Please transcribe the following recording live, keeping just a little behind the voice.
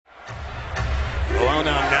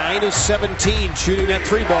Shawn now 9 of 17 shooting that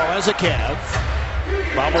three ball as a Cav.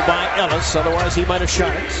 Bobbled by Ellis, otherwise he might have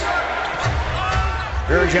shot it.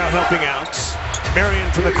 Bergeau helping out.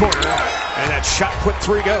 Marion from the corner, and that shot put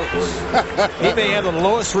three goes. He may have the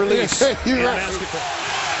lowest release in basketball.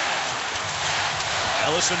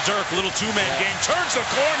 Ellis and Dirk, little two-man game, turns the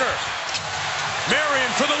corner.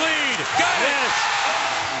 Marion for the lead. Got it!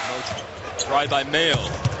 Tried by Mayo.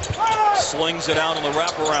 Slings it out on the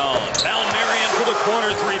wraparound. Now Marion for the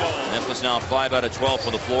corner three ball. Memphis now 5 out of 12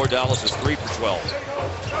 for the floor. Dallas is 3 for 12.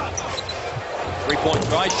 Three-point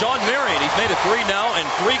try. Shawn Marion, he's made a three now and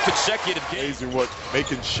 3 consecutive games. Amazing what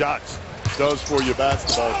making shots does for your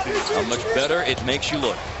basketball team. How much better it makes you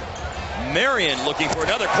look. Marion looking for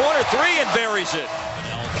another corner three and buries it.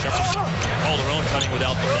 Now Jefferson, Calderon cutting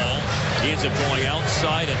without the ball. He ends up going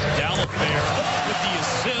outside, and Dallas there with the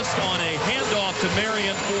assist on a handoff to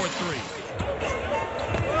Marion for 3.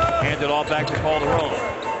 Handed off back to Calderon.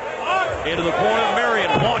 Into the corner,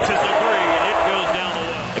 Marion launches the three, and it goes down the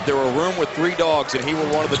well. If there were a room with 3 dogs and he were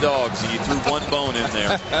one of the dogs, and you threw one bone in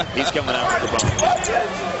there, he's coming out with the bone.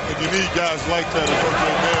 And you need guys like that as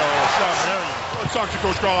Mayo or Shawn Marion. I talked to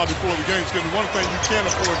Coach Carlisle before the game, because one thing you can't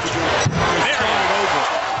afford to do is turn it over.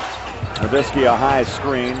 Nowitzki a high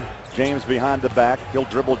screen. James behind the back. He'll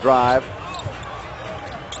dribble drive.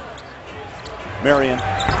 Marion.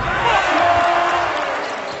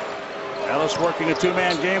 Ellis working a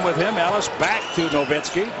two-man game with him. Ellis back to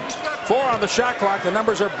Nowitzki. 4 on the shot clock. The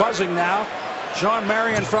numbers are buzzing now. Shawn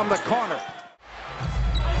Marion from the corner.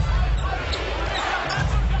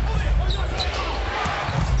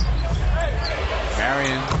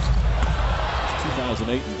 Marion,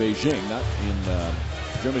 2008 in Beijing, not in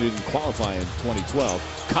Germany. Didn't qualify in 2012.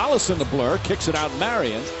 Collison the blur, kicks it out.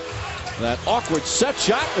 Marion, that awkward set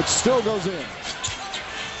shot, it still goes in.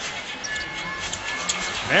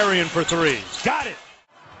 Marion for 3. Got it!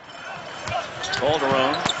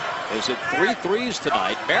 Calderon is at 3 threes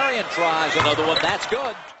tonight. Marion tries another one. That's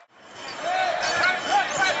good.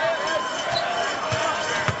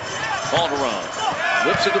 Calderon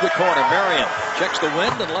whips it to the corner. Marion checks the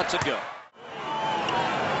wind and lets it go.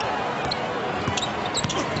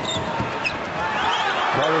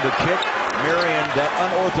 Carter to kick. Marion, that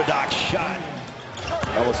unorthodox shot.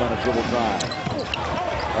 Ellis on a dribble drive.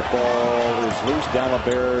 That ball is loose. Dallas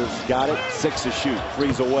Bears got it. 6 to shoot.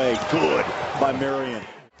 3's away. Good by Marion.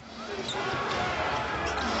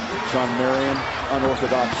 Shawn Marion,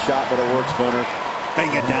 unorthodox shot, but it works, Boner.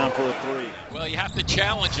 Bang it down for a 3. Well, you have to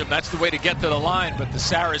challenge him. That's the way to get to the line. But to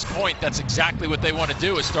Sarah's point, that's exactly what they want to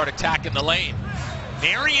do, is start attacking the lane.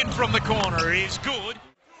 Marion from the corner is good.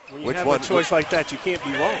 When you have a choice like that, you can't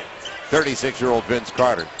be wrong. 36-year-old Vince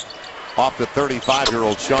Carter off the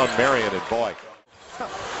 35-year-old Shawn Marion, and boy.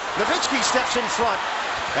 Nowitzki steps in front,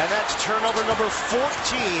 and that's turnover number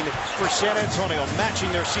 14 for San Antonio,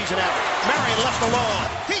 matching their season average. Marion left alone.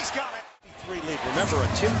 He's got it. 3 lead. Remember, a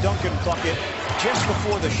Tim Duncan bucket just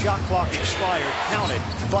before the shot clock expired, counted,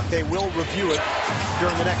 but they will review it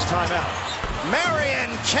during the next timeout.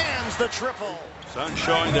 Marion cans the triple. Suns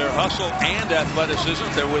showing their hustle and athleticism.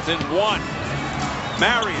 They're within 1.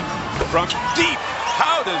 Marion from deep.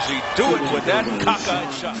 How does he do it with that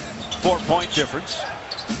cockeyed shot? 4-point difference.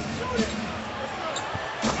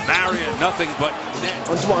 Marion, nothing but net.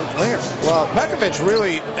 What's one Blair? Well, Pekovic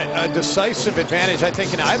really a decisive advantage, I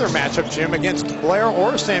think, in either matchup, Jim, against Blair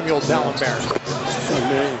or Samuel Dallenberg.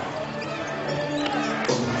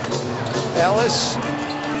 Ellis,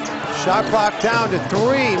 shot clock down to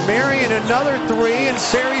 3. Marion another 3 and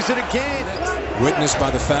buries it again. Witnessed by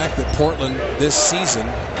the fact that Portland this season,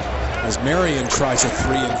 as Marion tries a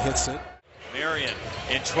 3 and hits it. Marion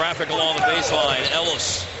in traffic along the baseline.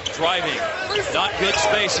 Ellis driving, not good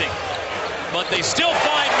spacing, but they still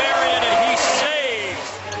find Marion, and he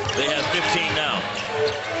saves. They have 15 now.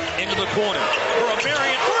 Into the corner for a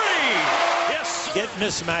Marion 3. Yes. Get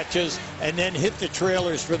mismatches and then hit the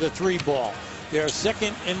trailers for the 3 ball. They're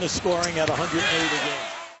second in the scoring at 108 a game.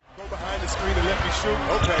 Go behind the screen and let me shoot.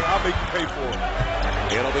 Okay, I'll make you pay for it.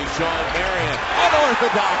 It'll be Shawn Marion.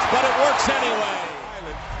 Unorthodox, but it works anyway.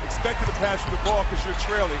 Expected to pass you the ball because you're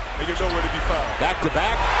trailing and you're nowhere to be found. Back to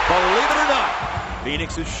back, believe it or not,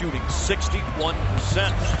 Phoenix is shooting 61%.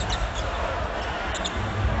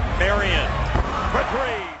 Marion for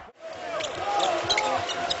 3.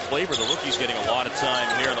 Flavor, the rookie's getting a lot of time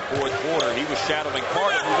here in the 4th quarter. He was shadowing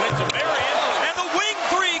Carter, who went to Marion, and the wing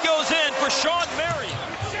 3 goes in for Shawn Marion.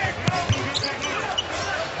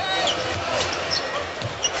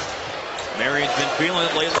 Marion's been feeling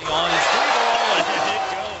it lately on his 3 ball, and it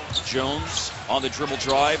goes. Jones on the dribble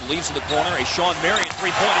drive, leaves in the corner, a Shawn Marion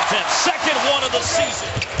 3-point attempt, second one of the season.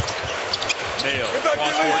 Mayo,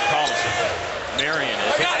 cross-court Collison. Marion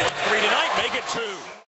is 3 tonight, make it 2.